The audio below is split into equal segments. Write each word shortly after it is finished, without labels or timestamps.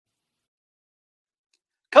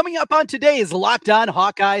Coming up on today's Locked On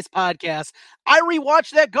Hawkeyes podcast, I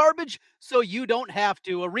rewatched that garbage so you don't have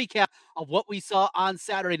to. A recap of what we saw on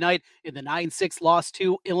Saturday night in the 9-6 loss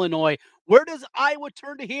to Illinois. Where does Iowa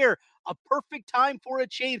turn to here? A perfect time for a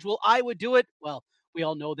change. Will Iowa do it? Well, we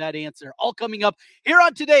all know that answer. All coming up here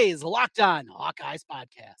on today's Locked On Hawkeyes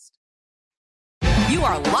podcast. You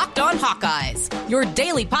are Locked On Hawkeyes, your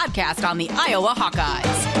daily podcast on the Iowa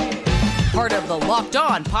Hawkeyes. Part of the Locked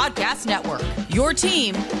On Podcast Network, your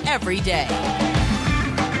team every day.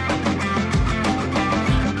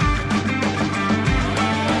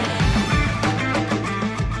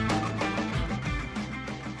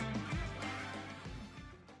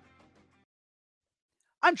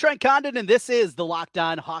 I'm Trent Condon, and this is the Locked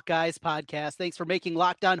On Hawkeyes podcast. Thanks for making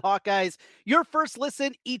Locked On Hawkeyes your first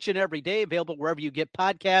listen each and every day, available wherever you get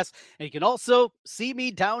podcasts. And you can also see me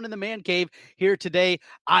down in the man cave here today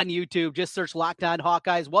on YouTube. Just search Locked On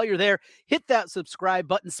Hawkeyes. While you're there, hit that subscribe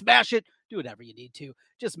button, smash it, do whatever you need to.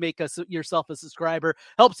 Just make yourself a subscriber.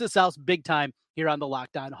 Helps us out big time here on the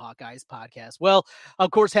Locked On Hawkeyes podcast. Well,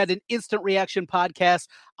 of course, had an instant reaction podcast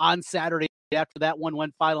on Saturday. After that one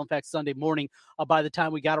went final, in fact, Sunday morning, by the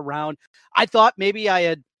time we got around, I thought maybe I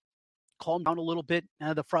had calmed down a little bit.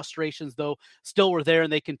 The frustrations, though, still were there,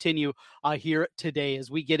 and they continue here today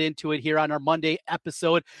as we get into it here on our Monday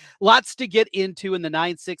episode. Lots to get into in the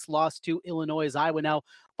 9-6 loss to Illinois as Iowa now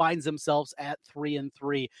finds themselves at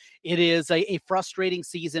 3-3. It is a frustrating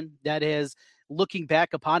season that is, looking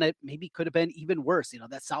back upon it, maybe could have been even worse.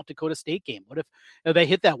 That South Dakota State game. What if they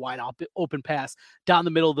hit that wide open pass down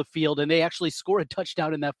the middle of the field and they actually score a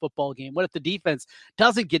touchdown in that football game? What if the defense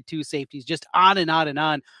doesn't get two safeties? Just on and on and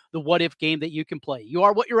on. The what if game that you can play. You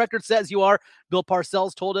are what your record says you are. Bill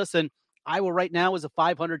Parcells told us, and Iowa right now is a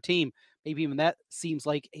 500 team. Maybe even that seems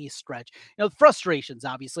like a stretch. The frustrations,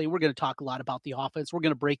 obviously, we're going to talk a lot about the offense. We're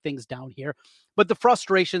going to break things down here, but the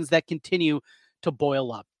frustrations that continue to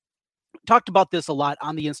boil up. Talked about this a lot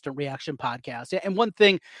on the Instant Reaction podcast. And one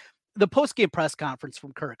thing, the post-game press conference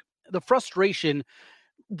from Kirk, the frustration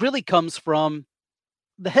really comes from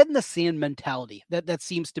the head in the sand mentality that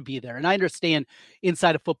seems to be there. And I understand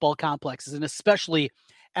inside of football complexes, and especially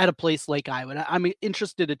at a place like Iowa. And I'm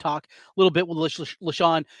interested to talk a little bit with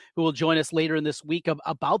LaShawn, who will join us later in this week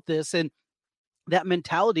about this and that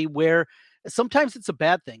mentality where sometimes it's a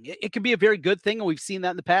bad thing. It can be a very good thing. And we've seen that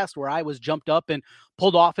in the past where I was jumped up and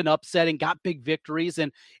pulled off an upset and got big victories.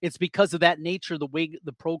 And it's because of that nature, the way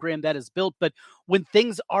the program that is built. But when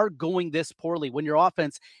things are going this poorly, when your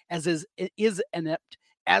offense is inept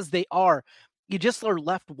as they are, you just are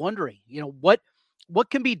left wondering, what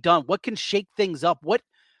can be done? What can shake things up? What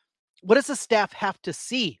does the staff have to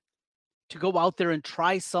see to go out there and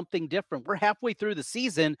try something different? We're halfway through the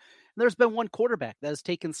season. There's been one quarterback that has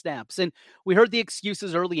taken snaps. And we heard the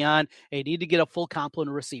excuses early on. They need to get a full complement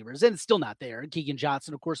of receivers. And it's still not there. Keegan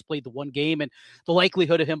Johnson, of course, played the one game. And the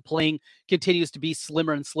likelihood of him playing continues to be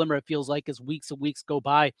slimmer and slimmer, it feels like, as weeks and weeks go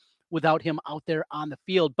by without him out there on the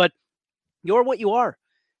field. But you're what you are.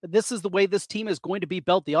 This is the way this team is going to be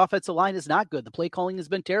built. The offensive line is not good. The play calling has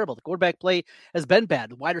been terrible. The quarterback play has been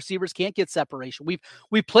bad. The wide receivers can't get separation.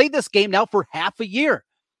 We've played this game now for half a year.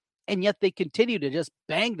 And yet they continue to just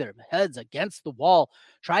bang their heads against the wall,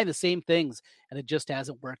 try the same things, and it just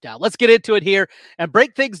hasn't worked out. Let's get into it here and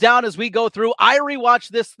break things down as we go through. I rewatched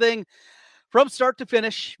this thing from start to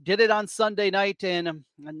finish, did it on Sunday night, and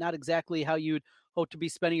not exactly how you'd hope to be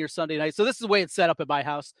spending your Sunday night. So this is the way it's set up at my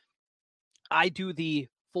house. I do the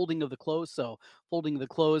folding of the clothes. So folding the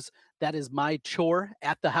clothes, that is my chore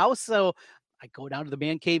at the house. So I go down to the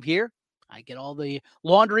man cave here. I get all the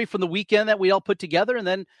laundry from the weekend that we all put together, and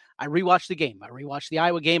then I rewatch the game. I rewatch the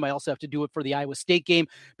Iowa game. I also have to do it for the Iowa State game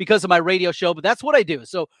because of my radio show, but that's what I do.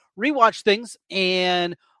 So rewatch things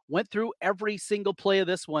and went through every single play of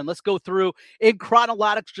this one. Let's go through in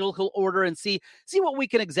chronological order and see what we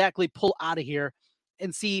can exactly pull out of here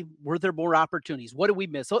and see, were there more opportunities? What did we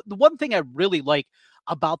miss? So the one thing I really like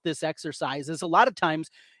about this exercise is a lot of times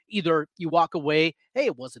either you walk away, hey,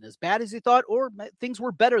 it wasn't as bad as you thought, or things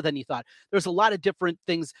were better than you thought. There's a lot of different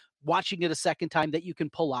things watching it a second time that you can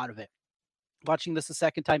pull out of it. Watching this a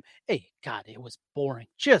second time, hey, God, it was boring.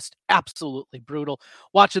 Just absolutely brutal.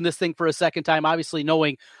 Watching this thing for a second time, obviously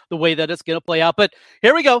knowing the way that it's going to play out. But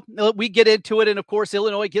here we go. We get into it. And of course,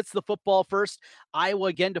 Illinois gets the football first. Iowa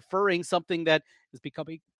again deferring, something that is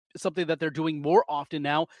becoming something that they're doing more often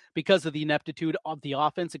now because of the ineptitude of the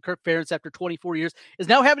offense. And Kirk Ferentz, after 24 years, is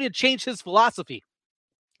now having to change his philosophy.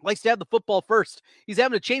 Likes to have the football first. He's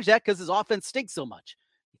having to change that because his offense stinks so much.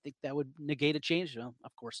 think that would negate a change? No,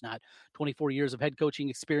 of course not. 24 years of head coaching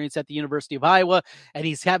experience at the University of Iowa, and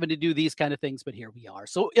he's having to do these kind of things, but here we are.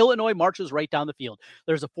 So Illinois marches right down the field.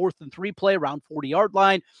 There's a 4th and 3 play around 40-yard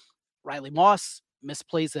line. Riley Moss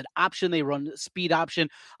misplays an option. They run speed option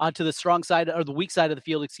onto the strong side or the weak side of the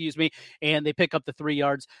field, and they pick up the 3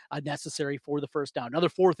 yards necessary for the first down. Another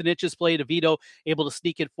 4th and inches play. DeVito able to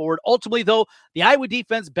sneak it forward. Ultimately, though, the Iowa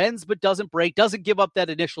defense bends but doesn't break, doesn't give up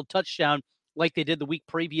that initial touchdown like they did the week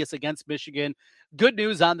previous against Michigan. Good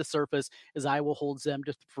news on the surface is Iowa holds them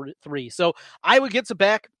to 3. So Iowa gets it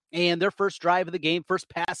back, and their first drive of the game, first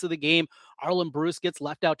pass of the game, Arlen Bruce gets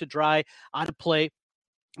left out to dry on a play.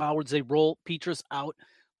 They roll Petras out.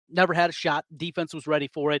 Never had a shot. Defense was ready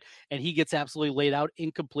for it, and he gets absolutely laid out,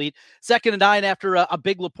 incomplete. 2nd and 9 after a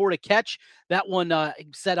big Laporta catch. That one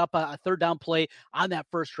set up a 3rd down play on that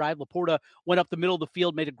first drive. Laporta went up the middle of the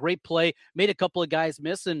field, made a great play, made a couple of guys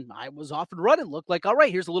miss, and I was off and running. Looked like, all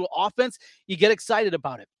right, here's a little offense. You get excited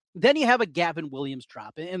about it. Then you have a Gavin Williams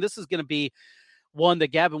drop, and this is going to be one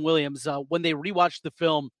that Gavin Williams, when they rewatch the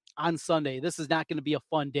film on Sunday, this is not going to be a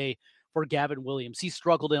fun day for Gavin Williams. He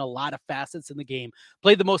struggled in a lot of facets in the game,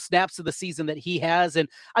 played the most snaps of the season that he has. And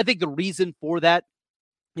I think the reason for that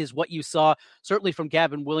is what you saw, certainly from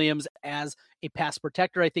Gavin Williams as a pass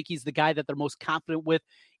protector. I think he's the guy that they're most confident with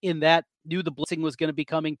in that. Knew the blitzing was going to be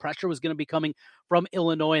coming, pressure was going to be coming from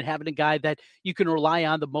Illinois, and having a guy that you can rely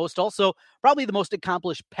on the most. Also, probably the most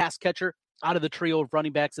accomplished pass catcher out of the trio of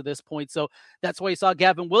running backs at this point. So that's why you saw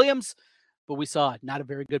Gavin Williams. But we saw not a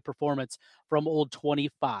very good performance from old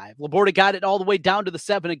 25. Laporta got it all the way down to the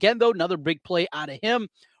 7 again, though. Another big play out of him.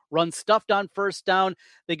 Run stuffed on first down.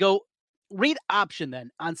 They go read option then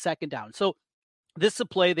on 2nd down. So this is a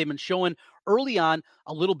play they've been showing early on,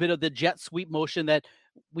 a little bit of the jet sweep motion that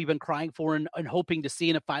we've been crying for and hoping to see,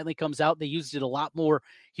 and it finally comes out. They used it a lot more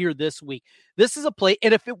here this week. This is a play,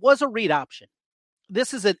 and if it was a read option,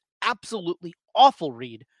 this is an absolutely awful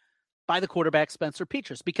read by the quarterback, Spencer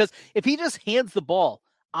Petras, because if he just hands the ball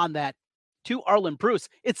on that to Arlen Bruce,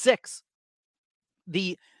 it's 6.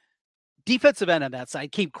 The defensive end on that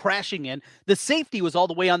side came crashing in. The safety was all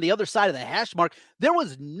the way on the other side of the hash mark. There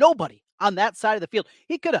was nobody on that side of the field.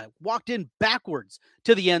 He could have walked in backwards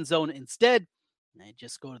to the end zone. Instead, they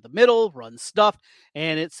just go to the middle, run stuffed,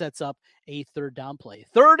 and it sets up a 3rd down play.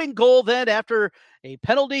 3rd and goal then after a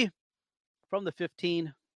penalty from the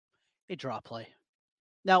 15, a draw play.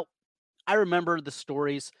 Now, I remember the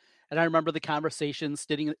stories, and I remember the conversations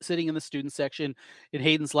sitting in the student section in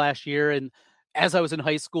Hayden's last year. And as I was in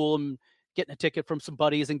high school and getting a ticket from some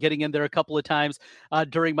buddies and getting in there a couple of times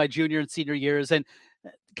during my junior and senior years, and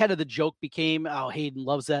kind of the joke became, oh, Hayden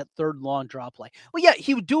loves that 3rd and long draw play. Well, yeah,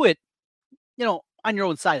 he would do it, on your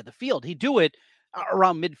own side of the field. He'd do it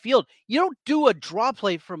around midfield. You don't do a draw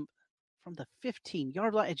play from the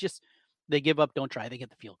 15-yard line. It just, they give up, don't try. They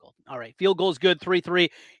get the field goal. All right, field goal is good, 3-3.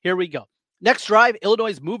 Here we go. Next drive, Illinois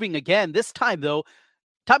is moving again. This time, though,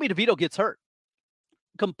 Tommy DeVito gets hurt.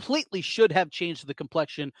 Completely should have changed the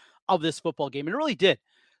complexion of this football game, and it really did.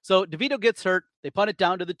 So DeVito gets hurt. They punt it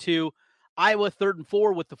down to the 2. Iowa 3rd and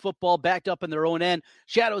 4 with the football backed up in their own end.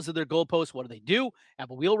 Shadows of their goalpost. What do? Have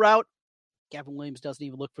a wheel route. Gavin Williams doesn't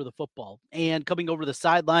even look for the football. And coming over the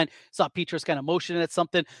sideline, saw Petras kind of motioning at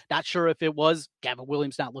something. Not sure if it was Gavin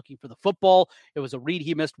Williams not looking for the football. It was a read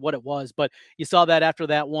he missed, what it was. But you saw that after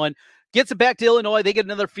that one. Gets it back to Illinois. They get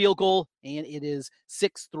another field goal, and it is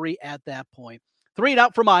 6-3 at that point. 3 and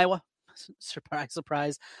out from Iowa. Surprise,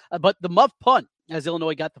 surprise. But the muff punt, as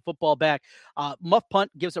Illinois got the football back, muff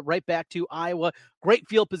punt gives it right back to Iowa. Great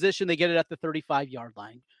field position. They get it at the 35-yard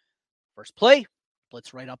line. First play,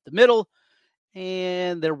 blitz right up the middle.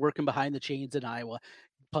 And they're working behind the chains, and Iowa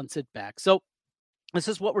punts it back. So this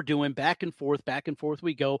is what we're doing. Back and forth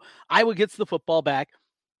we go. Iowa gets the football back.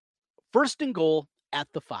 1st and goal at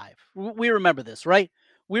the 5. We remember this, right?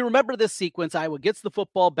 We remember this sequence. Iowa gets the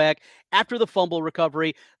football back after the fumble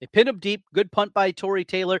recovery. They pin him deep. Good punt by Tory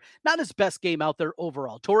Taylor. Not his best game out there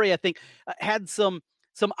overall. Tory, I think, had some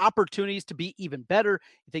opportunities to be even better.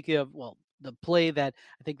 You think of, the play that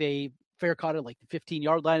I think they fair caught it like the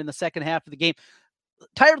 15-yard line in the second half of the game.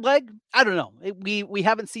 Tired leg? I don't know. We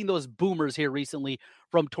haven't seen those boomers here recently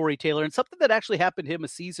from Tory Taylor, and something that actually happened to him a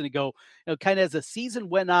season ago, kind of as the season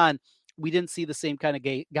went on, we didn't see the same kind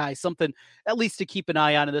of guy. Something at least to keep an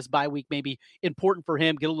eye on in this bye week, maybe important for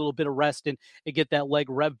him, get a little bit of rest and get that leg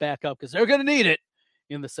rev back up, because they're going to need it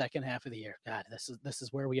in the second half of the year. God, this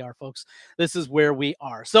is where we are, folks. This is where we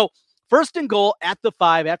are. So 1st and goal at the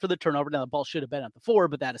 5 after the turnover. Now, the ball should have been at the 4,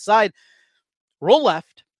 but that aside, roll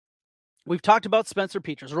left. We've talked about Spencer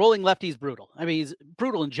Petras. Rolling left, he's brutal. I mean, he's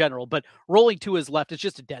brutal in general, but rolling to his left, it's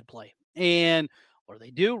just a dead play. And Or they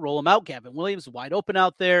do roll him out. Gavin Williams wide open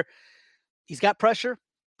out there. He's got pressure,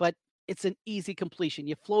 but it's an easy completion.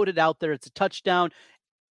 You float it out there. It's a touchdown.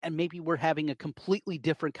 And maybe we're having a completely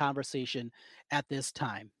different conversation at this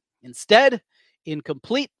time. Instead,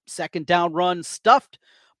 incomplete, second down run stuffed.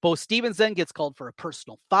 Bo Stevens then gets called for a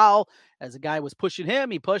personal foul as a guy was pushing him.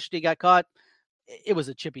 He pushed, he got caught. It was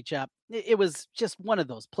a chippy chop. It was just one of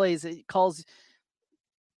those plays. It calls,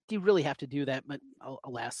 do you really have to do that? But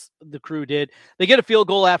alas, the Crew did. They get a field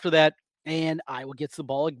goal after that, and Iowa gets the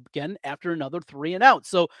ball again after another 3 and out.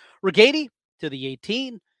 So Reganey to the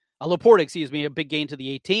 18. Laporte, a big gain to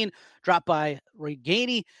the 18, dropped by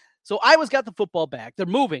Reganey. So Iowa's got the football back. They're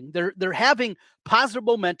moving. They're having positive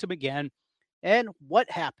momentum again. And what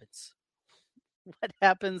happens? What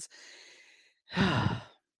happens?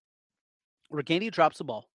 Reganey drops the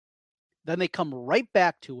ball. Then they come right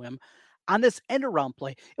back to him on this end around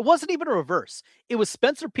play. It wasn't even a reverse. It was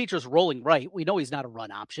Spencer Petras rolling right. We know he's not a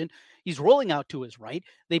run option. He's rolling out to his right.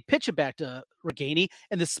 They pitch it back to Reganey,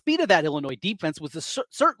 and the speed of that Illinois defense was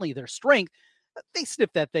certainly their strength. They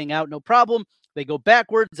sniff that thing out, no problem. They go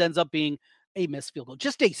backwards, ends up being a missed field goal.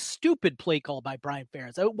 Just a stupid play call by Brian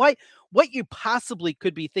Ferentz. What you possibly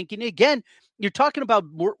could be thinking, again, you're talking about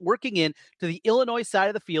working in to the Illinois side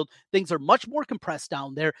of the field. Things are much more compressed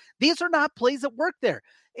down there. These are not plays that work there.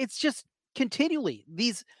 It's just continually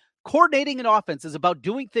these coordinating an offense is about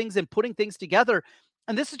doing things and putting things together.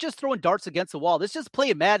 And this is just throwing darts against the wall. This is just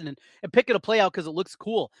playing Madden and picking a play out because it looks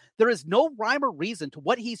cool. There is no rhyme or reason to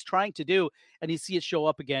what he's trying to do. And you see it show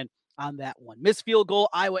up again on that one. Missed field goal.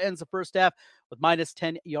 Iowa ends the first half with minus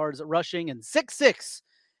 10 yards rushing and 6-6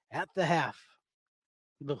 at the half.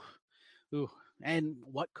 Ooh. And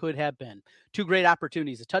what could have been 2 great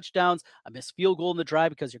opportunities of touchdowns, a missed field goal in the drive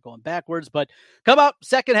because you're going backwards, but come out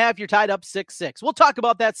second half, you're tied up 6-6. We'll talk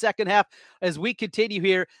about that second half as we continue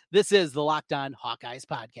here. This is the Locked On Hawkeyes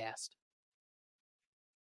podcast.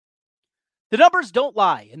 The numbers don't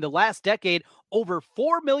lie. In the last decade, over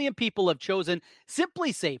 4 million people have chosen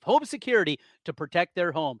SimpliSafe Home Security to protect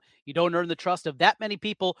their home. You don't earn the trust of that many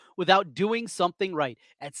people without doing something right.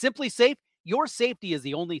 At SimpliSafe, your safety is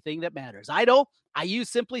the only thing that matters. I know. I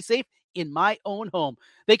use SimpliSafe in my own home.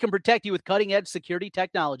 They can protect you with cutting-edge security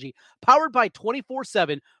technology, powered by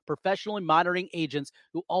 24/7 professionally monitoring agents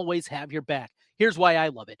who always have your back. Here's why I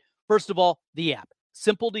love it. First of all, the app.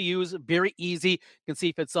 Simple to use, very easy. You can see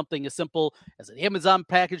if it's something as simple as an Amazon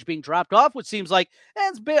package being dropped off, which seems like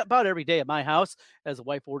it's about every day at my house, as the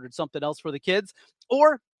wife ordered something else for the kids,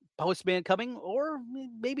 or postman coming, or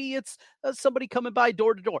maybe it's somebody coming by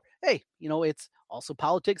door to door. Hey, it's also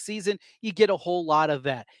politics season. You get a whole lot of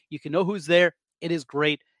that. You can know who's there. It is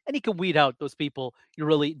great. And you can weed out those people you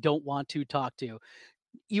really don't want to talk to.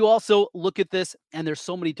 You also look at this, and there's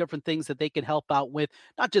so many different things that they can help out with,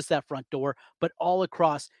 not just that front door, but all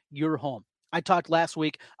across your home. I talked last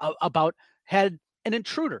week about had an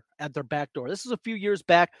intruder at their back door. This is a few years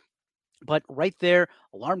back, but right there,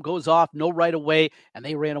 alarm goes off, no right away, and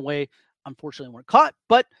they ran away. Unfortunately, weren't caught,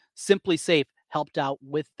 but SimpliSafe helped out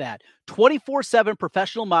with that. 24/7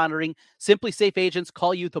 professional monitoring. SimpliSafe agents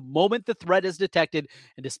call you the moment the threat is detected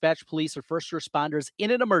and dispatch police or first responders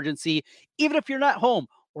in an emergency, even if you're not home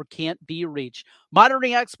or can't be reached.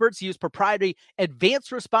 Monitoring experts use proprietary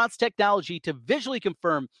advanced response technology to visually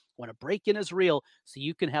confirm when a break-in is real, so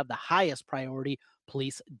you can have the highest priority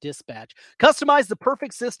police dispatch. Customize the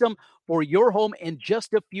perfect system for your home in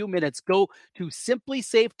just a few minutes. Go to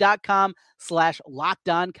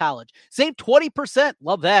simplisafe.com/lockedoncollege. Save 20%,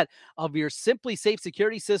 love that, of your SimpliSafe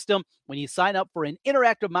security system when you sign up for an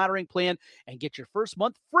interactive monitoring plan and get your first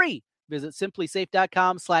month free. Visit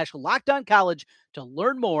simplisafe.com/lockedoncollege to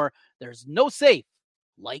learn more. There's no safe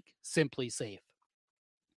like SimpliSafe.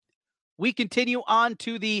 We continue on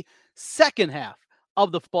to the second half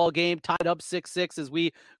of the football game, tied up 6-6 as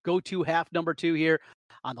we go to half number 2 here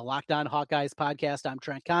on the Locked On Hawkeyes podcast. I'm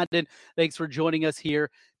Trent Condon. Thanks for joining us here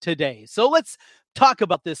today. So let's talk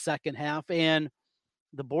about this second half and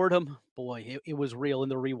the boredom. Boy, it was real in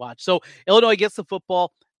the rewatch. So Illinois gets the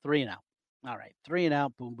football, 3 and out. All right, 3 and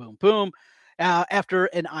out, boom, boom, boom, after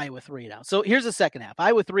an Iowa 3 and out. So here's the second half.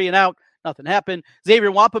 Iowa 3 and out. Nothing happened.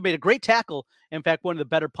 Xavier Wampa made a great tackle. In fact, one of the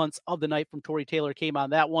better punts of the night from Tory Taylor came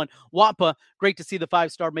on that one. Wampa, great to see the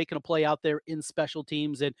 5-star making a play out there in special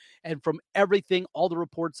teams. And from everything, all the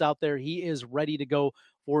reports out there, he is ready to go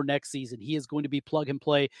for next season. He is going to be plug and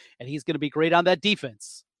play, and he's going to be great on that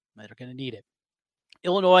defense. They're going to need it.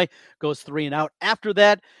 Illinois goes 3 and out after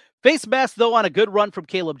that. Face mask, though, on a good run from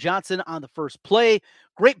Caleb Johnson on the first play.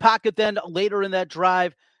 Great pocket then later in that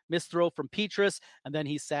drive. missed throw from Petrus, and then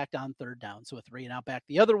he's sacked on third down. So a 3-and-out back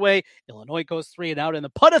the other way. Illinois goes 3-and-out in the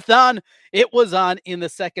punt-a-thon. It was on in the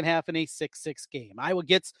second half in a 6-6 game. Iowa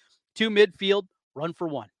gets to midfield, run for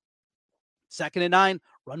one. 2nd and 9,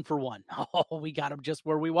 run for one. Oh, we got him just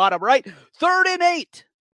where we want him, right? 3rd and 8.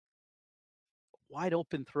 Wide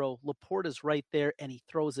open throw. Laporta's right there, and he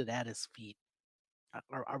throws it at his feet.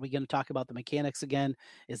 Are we going to talk about the mechanics again?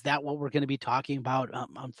 Is that what we're going to be talking about?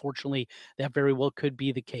 Unfortunately, that very well could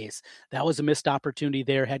be the case. That was a missed opportunity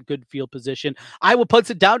there, had good field position. Iowa punts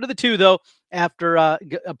it down to the 2, though, after a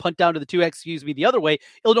punt down to the 2, the other way.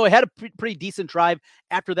 Illinois had a pretty decent drive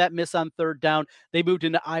after that miss on third down. They moved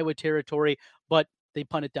into Iowa territory, but they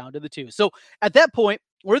punt it down to the 2. So at that point,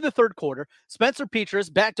 we're in the third quarter. Spencer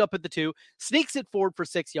Petras backed up at the 2, sneaks it forward for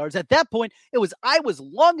 6 yards. At that point, it was Iowa's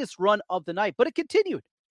longest run of the night, but it continued.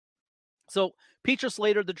 So Petras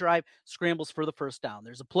later the drive scrambles for the first down.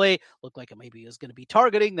 There's a play, looked like it maybe is going to be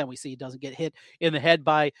targeting. Then we see he doesn't get hit in the head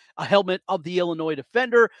by a helmet of the Illinois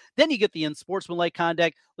defender. Then you get the unsportsmanlike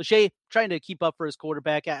conduct. Lachey trying to keep up for his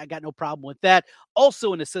quarterback. I got no problem with that.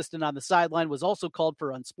 Also an assistant on the sideline was also called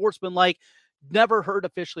for unsportsmanlike. Never heard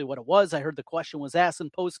officially what it was. I heard the question was asked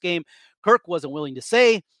in postgame. Kirk wasn't willing to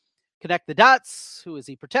say. Connect the dots. Who is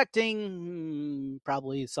he protecting?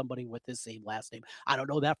 Probably somebody with his same last name. I don't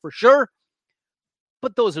know that for sure.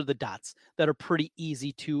 But those are the dots that are pretty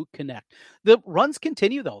easy to connect. The runs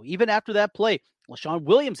continue, though, even after that play. LaShawn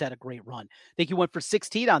Williams had a great run. I think he went for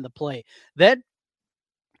 16 on the play. Then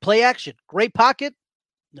play action. Great pocket.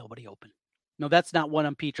 Nobody open. No, that's not one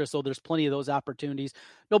on Petras, so there's plenty of those opportunities.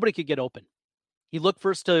 Nobody could get open. He looked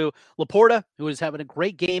first to Laporta, who was having a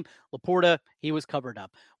great game. Laporta, he was covered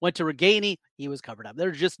up. Went to Reganey, he was covered up.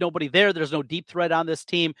 There's just nobody there. There's no deep threat on this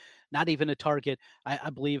team. Not even a target, I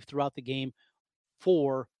believe, throughout the game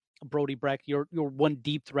for Brody Brecht. You're one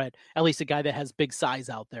deep threat, at least a guy that has big size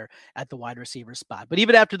out there at the wide receiver spot. But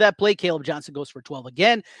even after that play, Caleb Johnson goes for 12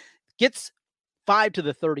 again, gets 5 to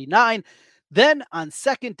the 39. Then on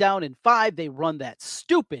 2nd down and 5, they run that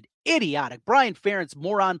stupid, idiotic Brian Ferentz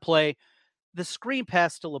moron play. The screen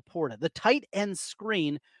pass to Laporta, the tight end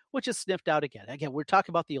screen, which is sniffed out again. Again, we're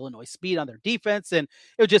talking about the Illinois speed on their defense, and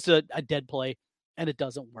it was just a dead play, and it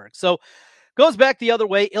doesn't work. So goes back the other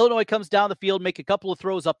way. Illinois comes down the field, make a couple of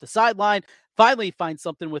throws up the sideline, finally finds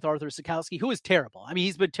something with Arthur Sikowski, who is terrible. I mean,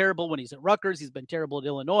 he's been terrible when he's at Rutgers. He's been terrible at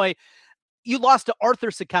Illinois. You lost to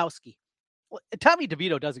Arthur Sikowski. Tommy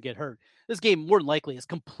DeVito doesn't get hurt. This game, more than likely, is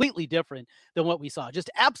completely different than what we saw. Just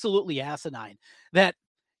absolutely asinine that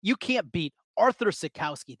you can't beat Arthur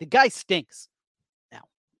Sikowski. The guy stinks. Now,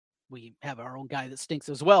 we have our own guy that stinks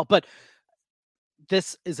as well, but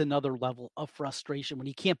this is another level of frustration when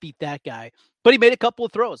you can't beat that guy. But he made a couple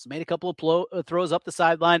of throws, throws up the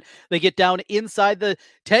sideline. They get down inside the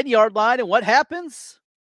 10-yard line, and what happens?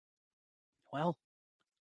 Well,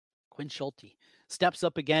 Quinn Schulte steps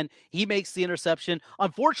up again. He makes the interception.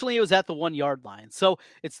 Unfortunately, it was at the 1-yard line. So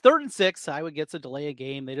it's 3rd and 6. Iowa gets a delay of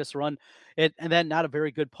game. They just run it, and then not a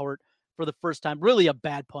very good part for the first time. Really a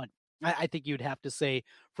bad punt, I think you'd have to say,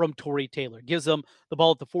 from Tory Taylor. Gives them the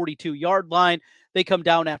ball at the 42-yard line. They come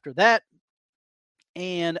down after that,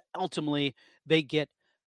 and ultimately they get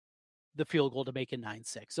the field goal to make it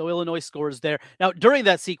 9-6. So Illinois scores there. Now, during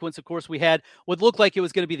that sequence, of course, we had what looked like it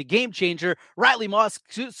was going to be the game changer. Riley Moss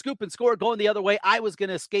scoop and score going the other way. I was going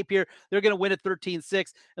to escape here. They're going to win it 13-6,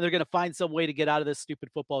 and they're going to find some way to get out of this stupid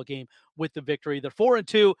football game with the victory. They're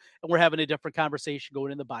 4-2, and we're having a different conversation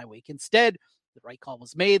going in the bye week. Instead, the right call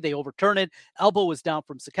was made. They overturn it. Elbow was down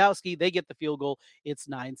from Sikowski. They get the field goal. It's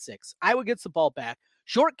 9-6. Iowa gets the ball back.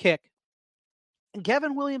 Short kick. And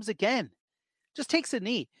Gavin Williams again just takes a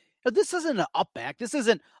knee. This isn't an up back. This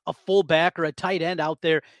isn't a fullback or a tight end out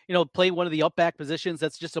there, play one of the up back positions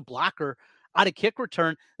that's just a blocker on a kick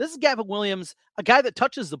return. This is Gavin Williams, a guy that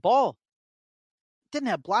touches the ball. Didn't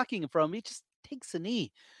have blocking in front of him. He just takes a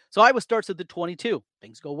knee. So Iowa starts at the 22.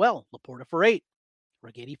 Things go well. Laporta for 8.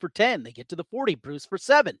 Reganey for 10. They get to the 40. Bruce for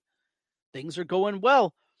 7. Things are going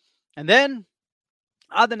well. And then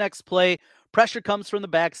on the next play, pressure comes from the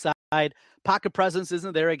backside. Pocket presence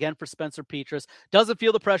isn't there again for Spencer Petras. Doesn't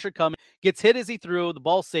feel the pressure coming. Gets hit as he threw. The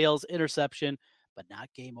ball sails. Interception. But not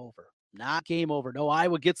game over. Not game over. No,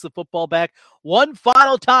 Iowa gets the football back one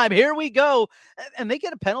final time. Here we go. And they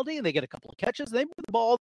get a penalty, and they get a couple of catches. They move the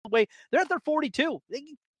ball all the way. They're at their 42.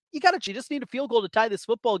 You just need a field goal to tie this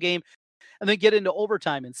football game and then get into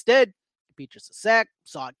overtime. Instead, Petras a sack.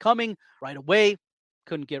 Saw it coming right away.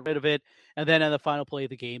 Couldn't get rid of it. And then on the final play of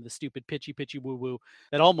the game, the stupid pitchy woo-woo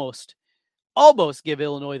that almost give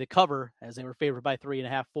Illinois the cover, as they were favored by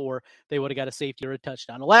 3.5, 4. They would have got a safety or a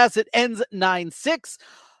touchdown. Alas, it ends 9-6.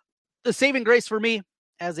 The saving grace for me,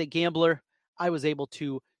 as a gambler, I was able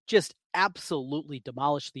to just absolutely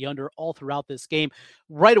demolish the under all throughout this game.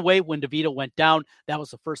 Right away when DeVito went down, that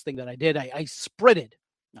was the first thing that I did. I sprinted.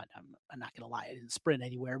 I'm not going to lie. I didn't sprint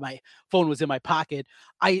anywhere. My phone was in my pocket.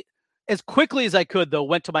 I, as quickly as I could, though,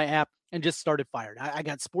 went to my app and just started firing. I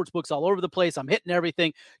got sports books all over the place. I'm hitting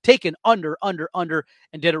everything, taking under, and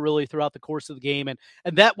did it really throughout the course of the game. And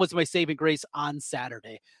that was my saving grace on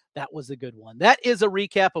Saturday. That was a good one. That is a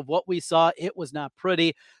recap of what we saw. It was not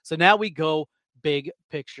pretty. So now we go big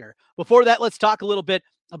picture. Before that, let's talk a little bit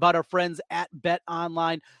about our friends at Bet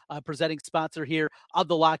Online, presenting sponsor here of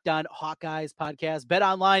the Locked On Hawkeyes podcast. Bet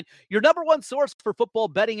Online, your number one source for football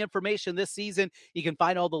betting information this season. You can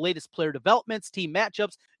find all the latest player developments, team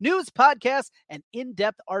matchups, news, podcasts, and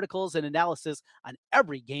in-depth articles and analysis on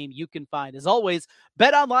every game you can find. As always,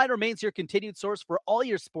 Bet Online remains your continued source for all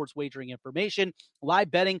your sports wagering information, live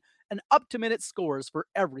betting, and up-to-minute scores for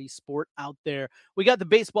every sport out there. We got the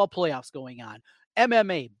baseball playoffs going on,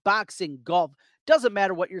 MMA, boxing, golf. Doesn't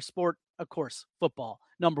matter what your sport, of course, football,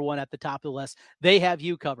 number one at the top of the list. They have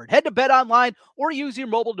you covered. Head to Bet Online or use your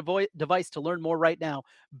mobile device to learn more right now.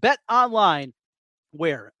 Bet Online,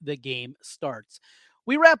 where the game starts.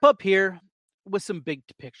 We wrap up here with some big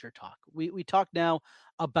picture talk. We talk now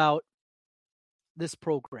about this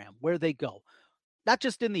program, where they go. Not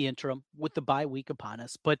just in the interim with the bye week upon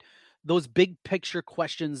us, but those big picture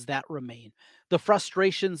questions that remain, the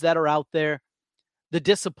frustrations that are out there, the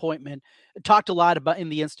disappointment. I talked a lot about in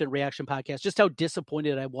the Instant Reaction podcast, just how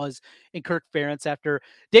disappointed I was in Kirk Ferentz after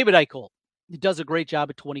David Eichel. He does a great job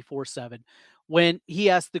at 24/7 when he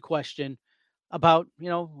asked the question about,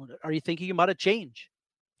 are you thinking about a change?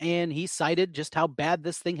 And he cited just how bad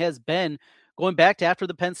this thing has been going back to after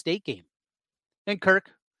the Penn State game. And Kirk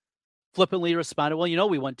flippantly responded, well,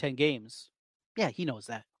 we won 10 games. Yeah, he knows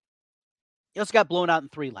that. You also got blown out in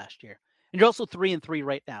 3 last year. And you're also 3-3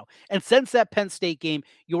 right now. And since that Penn State game,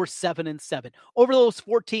 you're 7-7. Over those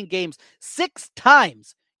 14 games, 6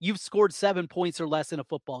 times you've scored 7 points or less in a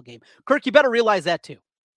football game. Kirk, you better realize that too.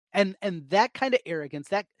 And that kind of arrogance,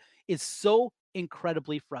 that is so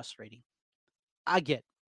incredibly frustrating. I get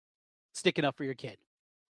sticking up for your kid.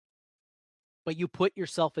 But you put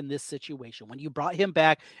yourself in this situation when you brought him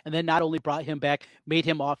back, and then not only brought him back, made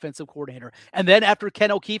him offensive coordinator. And then after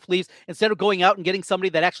Ken O'Keefe leaves, instead of going out and getting somebody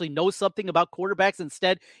that actually knows something about quarterbacks,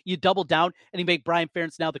 instead you double down and you make Brian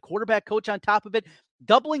Ferentz now the quarterback coach on top of it,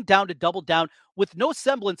 doubling down to double down with no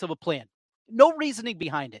semblance of a plan, no reasoning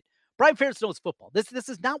behind it. Brian Ferentz knows football. This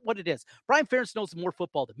is not what it is. Brian Ferentz knows more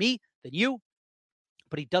football than me, than you,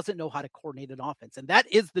 but he doesn't know how to coordinate an offense. And that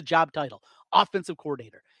is the job title, offensive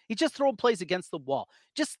coordinator. He's just throwing plays against the wall.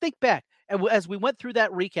 Just think back, as we went through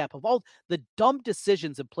that recap of all the dumb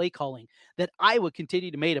decisions and play calling that Iowa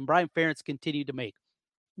continued to make and Brian Ferentz continued to make.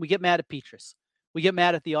 We get mad at Petrus. We get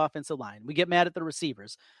mad at the offensive line. We get mad at the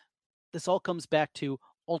receivers. This all comes back to,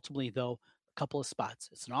 ultimately, though, a couple of spots.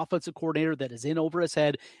 It's an offensive coordinator that is in over his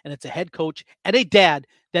head, and it's a head coach and a dad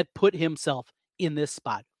that put himself in this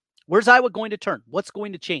spot. Where's Iowa going to turn? What's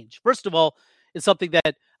going to change? First of all, is something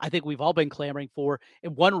that I think we've all been clamoring for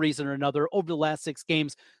in one reason or another over the last 6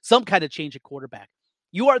 games, some kind of change at quarterback.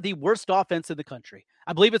 You are the worst offense in the country.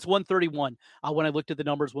 I believe it's 131 when I looked at the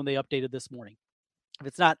numbers when they updated this morning. If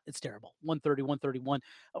it's not, it's terrible. 130, 131.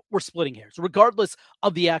 We're splitting hairs. Regardless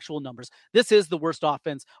of the actual numbers, this is the worst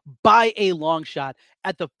offense by a long shot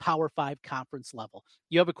at the Power 5 conference level.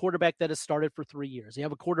 You have a quarterback that has started for 3 years. You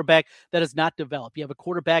have a quarterback that is not developed. You have a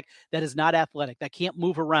quarterback that is not athletic, that can't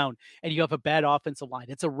move around, and you have a bad offensive line.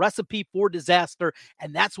 It's a recipe for disaster,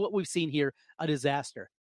 and that's what we've seen here, a disaster.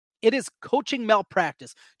 It is coaching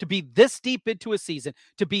malpractice to be this deep into a season,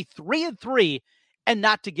 to be 3-3, and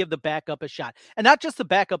not to give the backup a shot. And not just the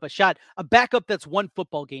backup a shot, a backup that's won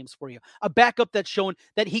football games for you, a backup that's shown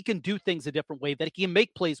that he can do things a different way, that he can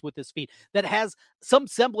make plays with his feet, that has some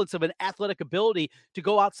semblance of an athletic ability to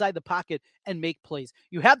go outside the pocket and make plays.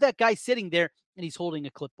 You have that guy sitting there, and he's holding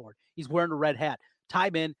a clipboard. He's wearing a red hat,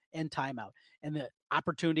 time in and time out. And the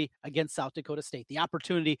opportunity against South Dakota State, the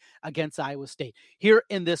opportunity against Iowa State, here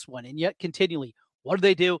in this one. And yet continually, what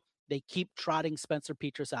do? They keep trotting Spencer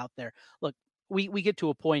Petras out there. Look, we get to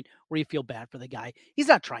a point where you feel bad for the guy. He's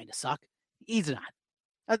not trying to suck. He's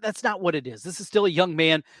not. That's not what it is. This is still a young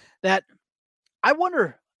man that I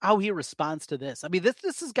wonder how he responds to this. I mean,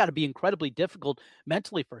 this has got to be incredibly difficult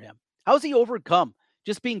mentally for him. How has he overcome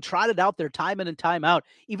just being trotted out there time in and time out,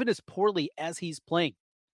 even as poorly as he's playing?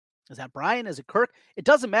 Is that Brian? Is it Kirk? It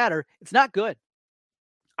doesn't matter. It's not good.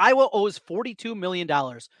 Iowa owes $42 million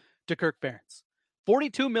to Kirk Ferentz.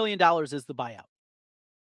 $42 million is the buyout.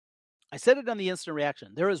 I said it on the Instant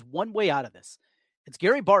Reaction. There is one way out of this. It's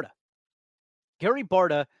Gary Barta. Gary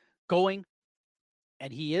Barta going,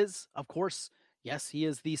 and he is, of course, yes, he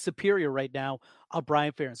is the superior right now of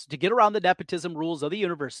Brian Ferentz. To get around the nepotism rules of the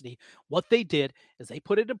university, what they did is they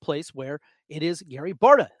put it in place where it is Gary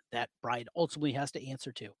Barta that Brian ultimately has to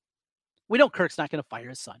answer to. We know Kirk's not going to fire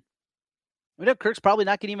his son. We know Kirk's probably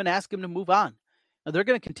not going to even ask him to move on. Now, they're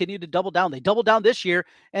going to continue to double down. They doubled down this year,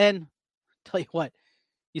 and tell you what,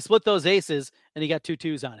 you split those aces, and you got 2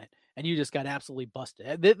 2s on it, and you just got absolutely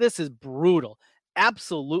busted. This is brutal,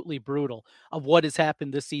 absolutely brutal of what has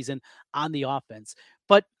happened this season on the offense.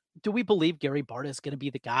 But do we believe Gary Barta is going to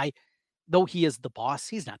be the guy? Though he is the boss,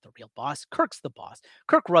 he's not the real boss. Kirk's the boss.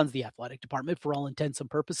 Kirk runs the athletic department for all intents and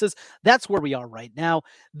purposes. That's where we are right now.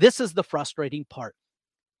 This is the frustrating part.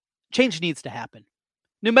 Change needs to happen.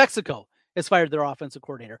 New Mexico has fired their offensive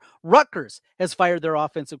coordinator. Rutgers has fired their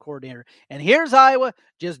offensive coordinator. And here's Iowa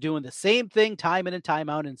just doing the same thing time in and time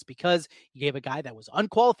out. And it's because you gave a guy that was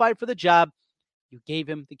unqualified for the job, you gave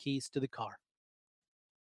him the keys to the car.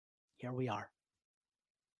 Here we are.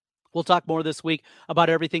 We'll talk more this week about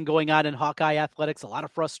everything going on in Hawkeye athletics, a lot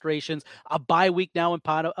of frustrations, a bye week now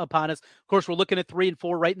upon us. Of course, we're looking at 3 and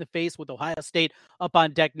 4 right in the face with Ohio State up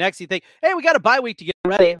on deck next. You think, hey, we got a bye week to get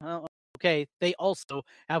ready. Well, okay, they also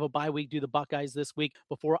have a bye week, do the Buckeyes this week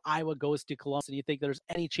before Iowa goes to Columbus. And you think there's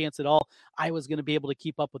any chance at all Iowa's going to be able to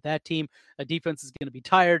keep up with that team? A defense is going to be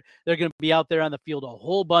tired. They're going to be out there on the field a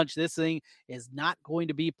whole bunch. This thing is not going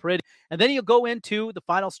to be pretty. And then you'll go into the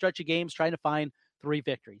final stretch of games trying to find 3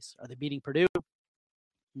 victories. Are they beating Purdue?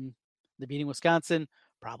 They beating Wisconsin?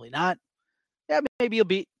 Probably not. Yeah, maybe you'll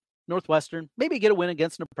beat Northwestern. Maybe get a win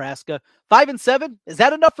against Nebraska. 5 and 7? Is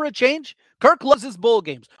that enough for a change? Kirk loves his bowl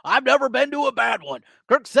games. I've never been to a bad one.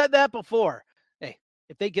 Kirk said that before. Hey,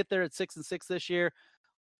 if they get there at 6 and 6 this year,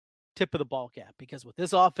 tip of the ball cap, because with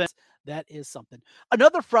this offense, that is something.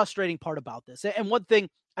 Another frustrating part about this, and one thing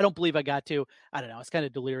I don't believe I got to, I don't know, it's kind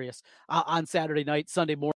of delirious on Saturday night,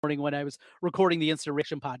 Sunday morning when I was recording the Instant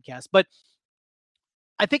Reaction podcast. But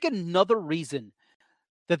I think another reason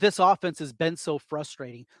that this offense has been so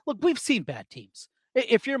frustrating, look, we've seen bad teams.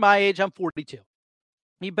 If you're my age, I'm 42.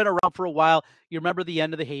 You've been around for a while. You remember the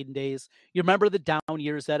end of the Hayden days. You remember the down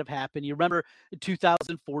years that have happened. You remember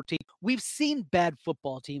 2014. We've seen bad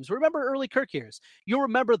football teams. Remember early Kirk years. You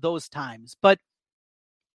remember those times. But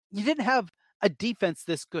you didn't have a defense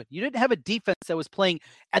this good. You didn't have a defense that was playing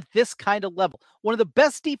at this kind of level. One of the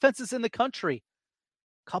best defenses in the country,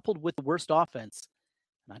 coupled with the worst offense.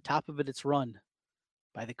 And on top of it, it's run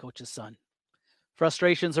by the coach's son.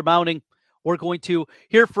 Frustrations are mounting. We're going to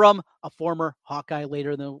hear from a former Hawkeye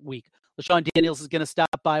later in the week. LaShawn Daniels is going to stop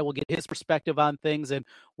by. We'll get his perspective on things and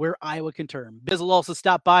where Iowa can turn. Biz will also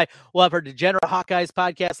stop by. We'll have our Degenerate Hawkeyes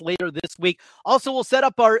podcast later this week. Also, we'll set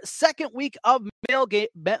up our second week of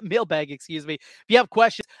mailbag. If you have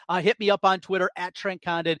questions, hit me up on Twitter at Trent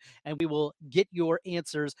Condon, and we will get your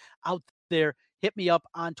answers out there. Hit me up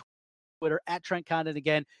on Twitter at Trent Condon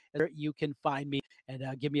again. You can find me and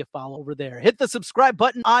give me a follow over there. Hit the subscribe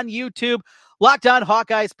button on YouTube. Locked On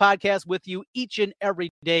Hawkeyes podcast with you each and every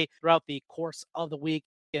day throughout the course of the week.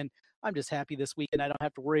 And I'm just happy this weekend I don't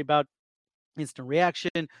have to worry about instant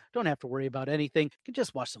reaction. Don't have to worry about anything. I can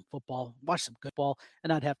just watch some football, watch some good ball,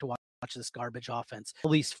 and not have to watch this garbage offense, at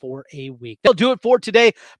least for a week. They'll do it for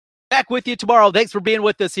today. Back with you tomorrow. Thanks for being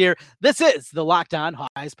with us here. This is the Locked On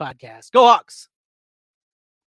Hawkeyes podcast. Go Hawks.